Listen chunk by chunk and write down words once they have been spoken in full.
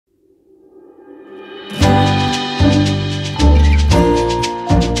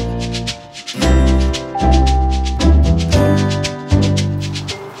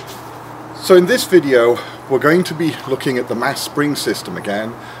So in this video we're going to be looking at the mass spring system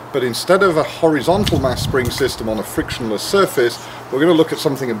again, but instead of a horizontal mass spring system on a frictionless surface, we're going to look at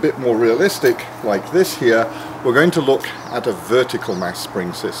something a bit more realistic like this here. We're going to look at a vertical mass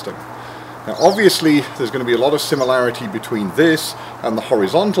spring system. Now obviously there's going to be a lot of similarity between this and the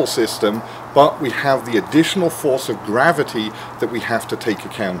horizontal system, but we have the additional force of gravity that we have to take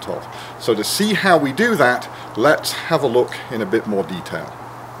account of. So to see how we do that, let's have a look in a bit more detail.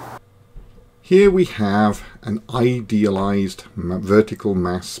 Here we have an idealized vertical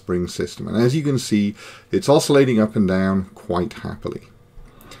mass spring system, and as you can see it's oscillating up and down quite happily.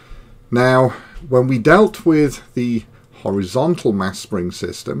 Now when we dealt with the horizontal mass spring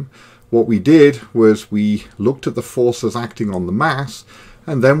system, what we did was we looked at the forces acting on the mass,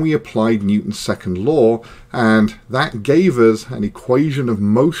 and then we applied Newton's second law, and that gave us an equation of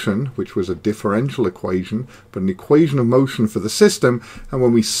motion, which was a differential equation, but an equation of motion for the system. And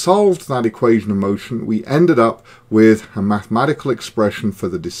when we solved that equation of motion, we ended up with a mathematical expression for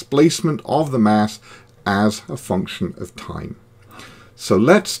the displacement of the mass as a function of time. So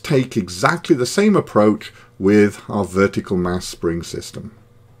let's take exactly the same approach with our vertical mass spring system.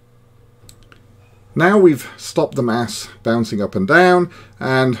 Now we've stopped the mass bouncing up and down,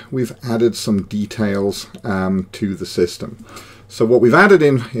 and we've added some details to the system. So what we've added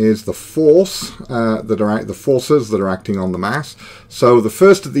in is the forces that are acting on the mass. So the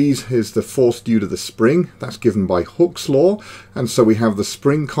first of these is the force due to the spring. That's given by Hooke's law, and so we have the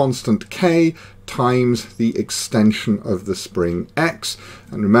spring constant K times the extension of the spring x.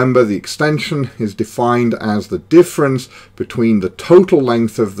 And remember, the extension is defined as the difference between the total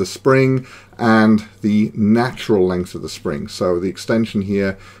length of the spring and the natural length of the spring. So the extension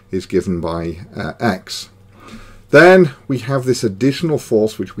here is given by x. Then we have this additional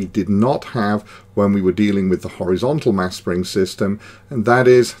force which we did not have when we were dealing with the horizontal mass spring system, and that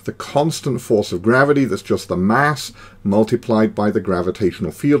is the constant force of gravity. That's just the mass multiplied by the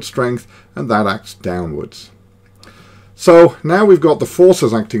gravitational field strength, and that acts downwards. So now we've got the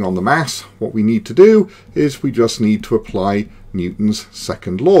forces acting on the mass. What we need to do is we just need to apply Newton's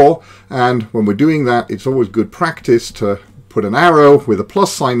second law, and when we're doing that, it's always good practice to put an arrow with a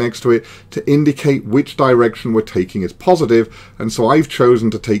plus sign next to it to indicate which direction we're taking as positive, and so I've chosen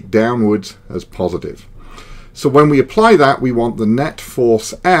to take downwards as positive. So when we apply that, we want the net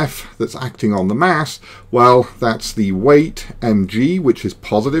force F that's acting on the mass. Well, that's the weight mg, which is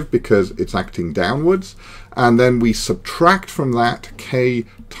positive because it's acting downwards, and then we subtract from that K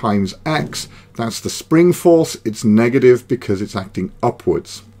times x. That's the spring force. It's negative because it's acting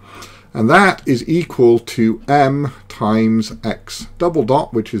upwards. And that is equal to m times x double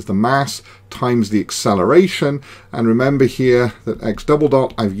dot, which is the mass, times the acceleration. And remember here that x double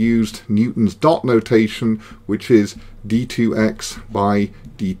dot, I've used Newton's dot notation, which is d2x by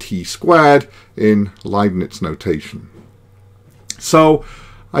dt squared in Leibniz notation. So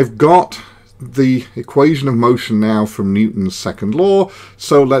I've got the equation of motion now from Newton's second law,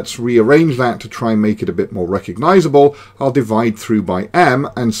 so let's rearrange that to try and make it a bit more recognizable. I'll divide through by m,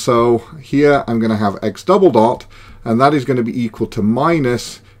 and so here I'm going to have x double dot, and that is going to be equal to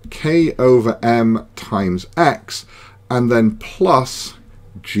minus k over m times x, and then plus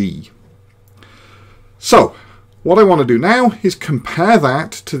g. So what I want to do now is compare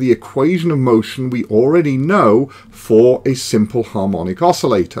that to the equation of motion we already know for a simple harmonic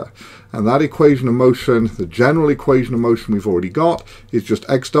oscillator. And that equation of motion, the general equation of motion we've already got, is just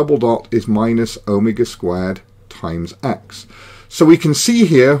x double dot is minus omega squared times x. So we can see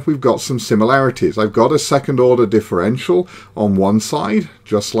here we've got some similarities. I've got a second order differential on one side,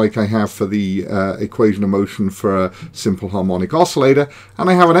 just like I have for the equation of motion for a simple harmonic oscillator, and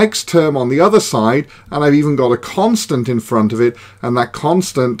I have an x term on the other side, and I've even got a constant in front of it, and that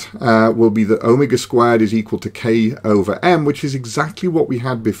constant will be that omega squared is equal to k over m, which is exactly what we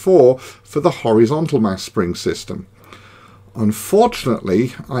had before for the horizontal mass spring system.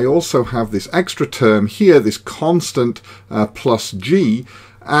 Unfortunately, I also have this extra term here, this constant plus g,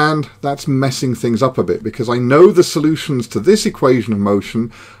 and that's messing things up a bit because I know the solutions to this equation of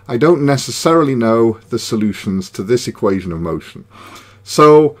motion. I don't necessarily know the solutions to this equation of motion.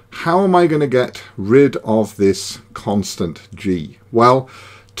 So how am I going to get rid of this constant g? Well,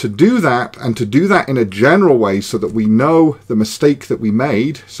 to do that, and to do that in a general way so that we know the mistake that we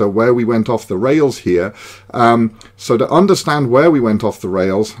made, so where we went off the rails here, so to understand where we went off the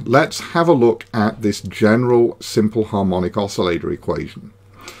rails, let's have a look at this general simple harmonic oscillator equation.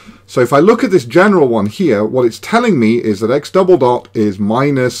 So if I look at this general one here, what it's telling me is that x double dot is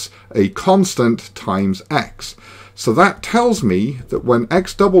minus a constant times x. So that tells me that when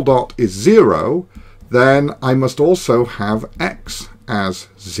x double dot is 0, then I must also have x as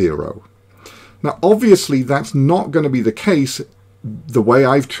 0. Now obviously that's not going to be the case the way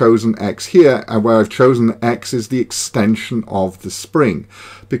I've chosen x here, and where I've chosen x is the extension of the spring.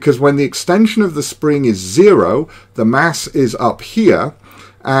 Because when the extension of the spring is 0, the mass is up here,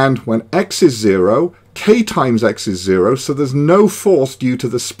 and when x is 0, k times x is 0, so there's no force due to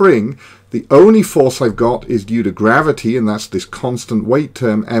the spring. The only force I've got is due to gravity, and that's this constant weight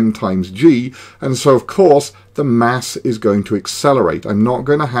term m times g, and so of course the mass is going to accelerate. I'm not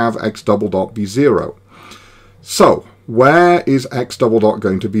going to have x double dot be 0. So where is x double dot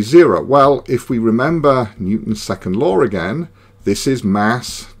going to be 0? Well, if we remember Newton's second law again, this is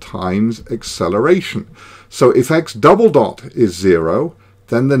mass times acceleration. So if x double dot is 0,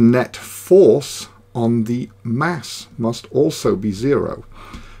 then the net force on the mass must also be 0.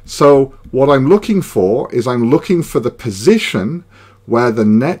 So what I'm looking for is I'm looking for the position where the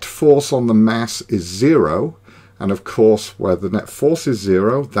net force on the mass is 0, and of course where the net force is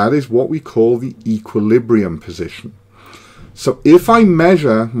 0, that is what we call the equilibrium position. So if I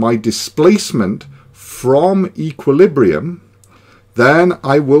measure my displacement from equilibrium, then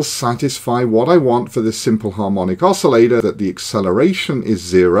I will satisfy what I want for this simple harmonic oscillator, that the acceleration is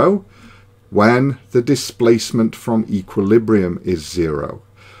 0 when the displacement from equilibrium is 0.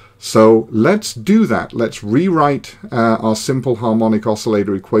 So let's do that. Let's rewrite our simple harmonic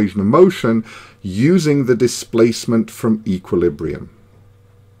oscillator equation of motion using the displacement from equilibrium.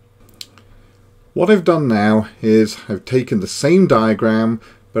 What I've done now is I've taken the same diagram,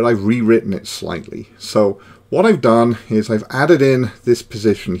 but I've rewritten it slightly. So what I've done is I've added in this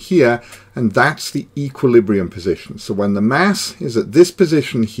position here, and that's the equilibrium position. So when the mass is at this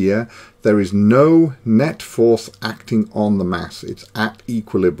position here, there is no net force acting on the mass. It's at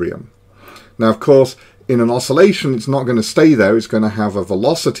equilibrium. Now, of course, in an oscillation, it's not going to stay there. It's going to have a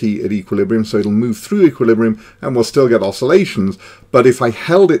velocity at equilibrium, so it'll move through equilibrium, and we'll still get oscillations. But if I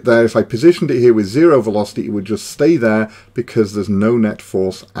held it there, if I positioned it here with 0 velocity, it would just stay there because there's no net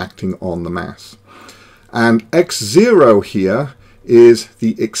force acting on the mass. And x0 here is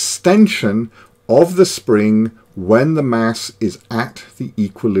the extension of the spring when the mass is at the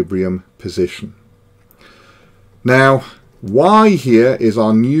equilibrium position. Now, y here is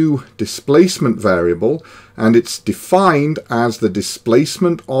our new displacement variable, and it's defined as the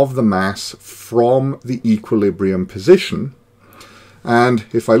displacement of the mass from the equilibrium position. And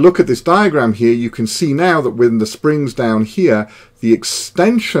if I look at this diagram here, you can see now that when the spring's down here, the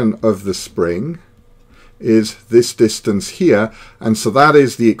extension of the spring is this distance here, and so that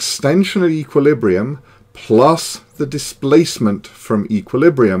is the extension at equilibrium plus the displacement from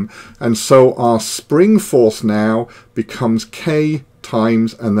equilibrium, and so our spring force now becomes k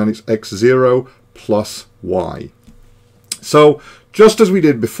times, and then it's x0 plus y. So just as we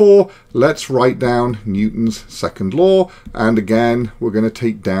did before, let's write down Newton's second law, and again we're going to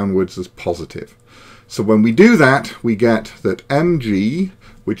take downwards as positive. So when we do that, we get that mg,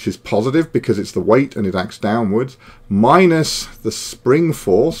 which is positive because it's the weight and it acts downwards, minus the spring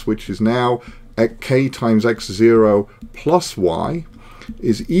force, which is now k times x0 plus y,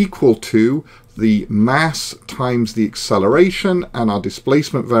 is equal to the mass times the acceleration, and our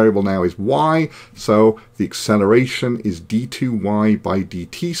displacement variable now is y, so the acceleration is d2y by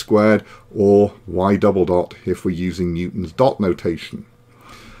dt squared, or y double dot if we're using Newton's dot notation.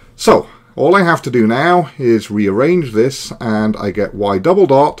 So all I have to do now is rearrange this, and I get y double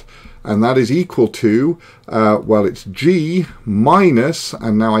dot, and that is equal to, well, it's g minus,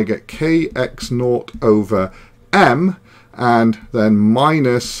 and now I get kx0 over m, and then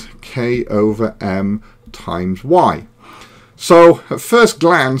minus k over m times y. So at first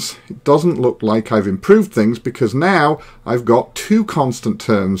glance, it doesn't look like I've improved things, because now I've got two constant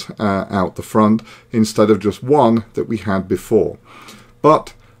terms out the front instead of just one that we had before.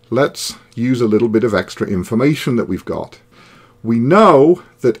 But let's use a little bit of extra information that we've got. We know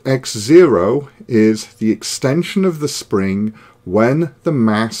that x0 is the extension of the spring when the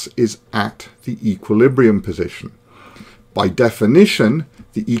mass is at the equilibrium position. By definition,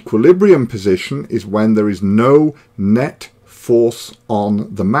 the equilibrium position is when there is no net force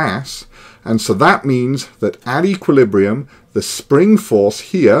on the mass, and so that means that at equilibrium, the spring force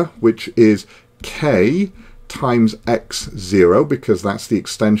here, which is k times x0, because that's the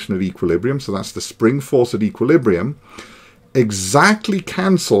extension at equilibrium, so that's the spring force at equilibrium, exactly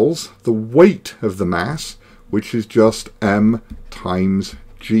cancels the weight of the mass, which is just m times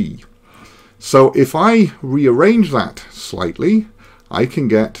g. So if I rearrange that slightly, I can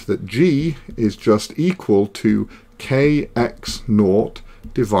get that g is just equal to kx0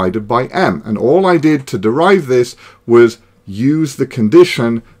 divided by m. And all I did to derive this was use the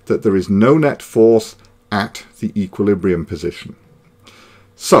condition that there is no net force at the equilibrium position.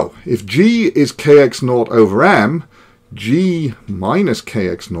 So if g is kx naught over m, g minus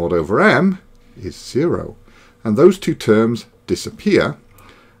kx naught over m is 0. And those two terms disappear.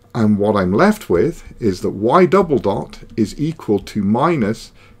 And what I'm left with is that y double dot is equal to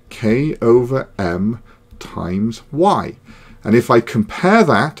minus k over m times y. And if I compare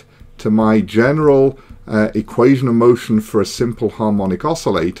that to my general equation of motion for a simple harmonic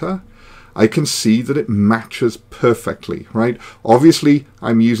oscillator, I can see that it matches perfectly, right? Obviously,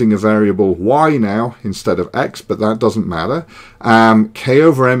 I'm using a variable y now instead of x, but that doesn't matter. K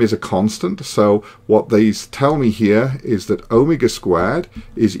over m is a constant, so what these tell me here is that omega squared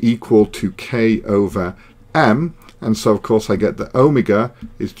is equal to k over m, and so of course I get that omega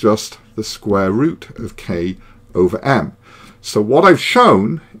is just the square root of k over m. So what I've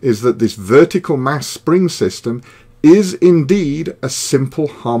shown is that this vertical mass spring system is indeed a simple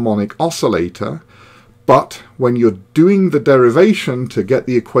harmonic oscillator, but when you're doing the derivation to get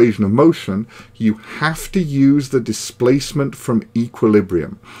the equation of motion, you have to use the displacement from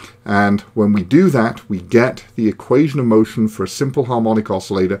equilibrium. And when we do that, we get the equation of motion for a simple harmonic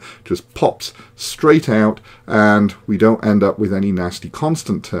oscillator just pops straight out, and we don't end up with any nasty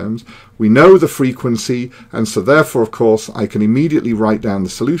constant terms. We know the frequency, and so therefore, of course, I can immediately write down the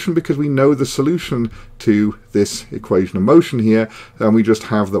solution because we know the solution to this equation of motion here, and we just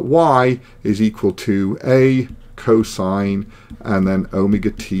have that y is equal to a cosine and then omega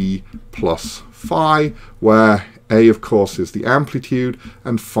t plus phi, where a, of course, is the amplitude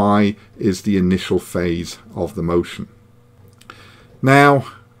and phi is the initial phase of the motion. Now,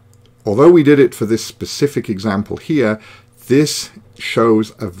 although we did it for this specific example here, this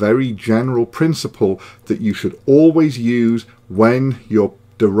shows a very general principle that you should always use when you're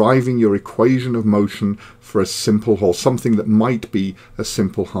deriving your equation of motion for a simple, or something that might be a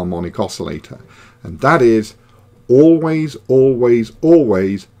simple harmonic oscillator. And that is always, always,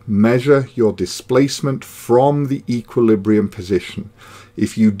 always measure your displacement from the equilibrium position.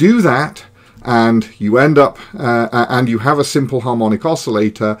 If you do that and you end up and you have a simple harmonic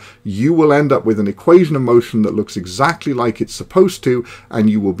oscillator, you will end up with an equation of motion that looks exactly like it's supposed to, and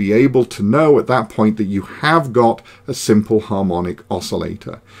you will be able to know at that point that you have got a simple harmonic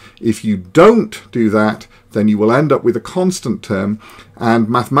oscillator. If you don't do that, then you will end up with a constant term, and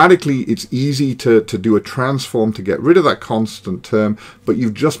mathematically it's easy to do a transform to get rid of that constant term, but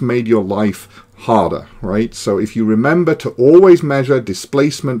you've just made your life harder, right? So if you remember to always measure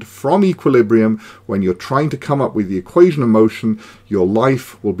displacement from equilibrium when you're trying to come up with the equation of motion, your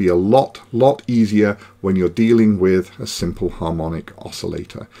life will be a lot easier when you're dealing with a simple harmonic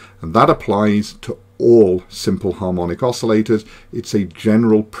oscillator. And that applies to all simple harmonic oscillators. It's a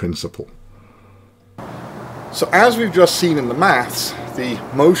general principle. So as we've just seen in the maths, the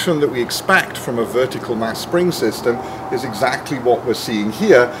motion that we expect from a vertical mass spring system is exactly what we're seeing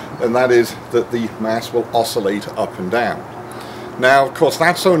here, and that is that the mass will oscillate up and down. Now, of course,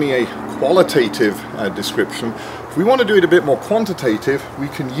 that's only a qualitative description. If we want to do it a bit more quantitative, we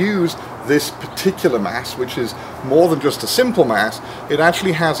can use this particular mass, which is more than just a simple mass. It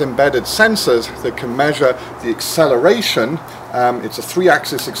actually has embedded sensors that can measure the acceleration. It's a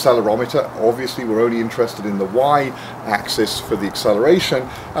 3-axis accelerometer. Obviously, we're only interested in the y-axis for the acceleration.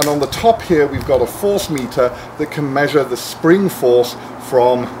 And on the top here, we've got a force meter that can measure the spring force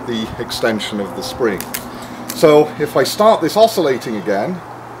from the extension of the spring. So if I start this oscillating again,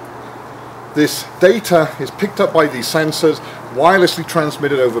 this data is picked up by these sensors, wirelessly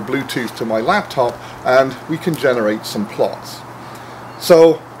transmitted over Bluetooth to my laptop, and we can generate some plots.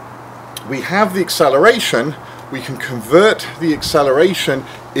 So we have the acceleration. We can convert the acceleration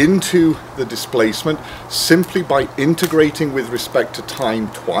into the displacement simply by integrating with respect to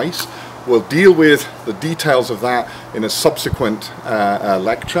time twice. We'll deal with the details of that in a subsequent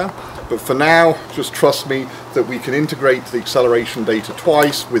lecture. But for now, just trust me that we can integrate the acceleration data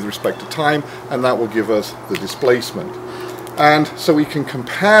twice with respect to time, and that will give us the displacement. And so we can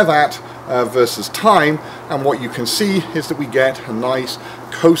compare that versus time, and what you can see is that we get a nice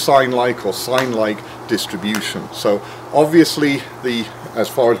cosine-like or sine-like distribution. So obviously, as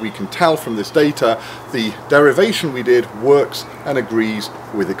far as we can tell from this data, the derivation we did works and agrees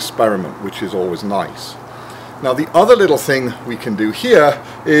with experiment, which is always nice. Now, the other little thing we can do here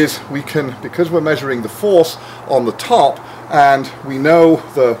is we can, because we're measuring the force on the top and we know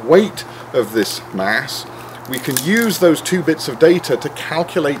the weight of this mass, we can use those two bits of data to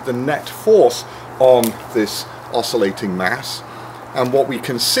calculate the net force on this oscillating mass. And what we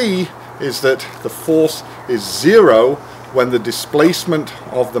can see is that the force is 0 when the displacement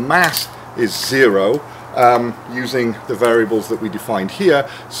of the mass is 0, using the variables that we defined here.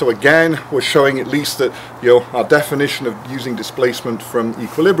 So again, we're showing at least that our definition of using displacement from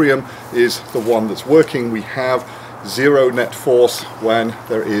equilibrium is the one that's working. We have zero net force when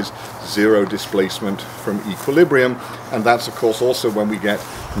there is zero displacement from equilibrium, and that's of course also when we get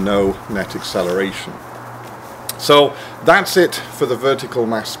no net acceleration. So that's it for the vertical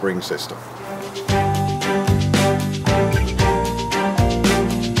mass spring system.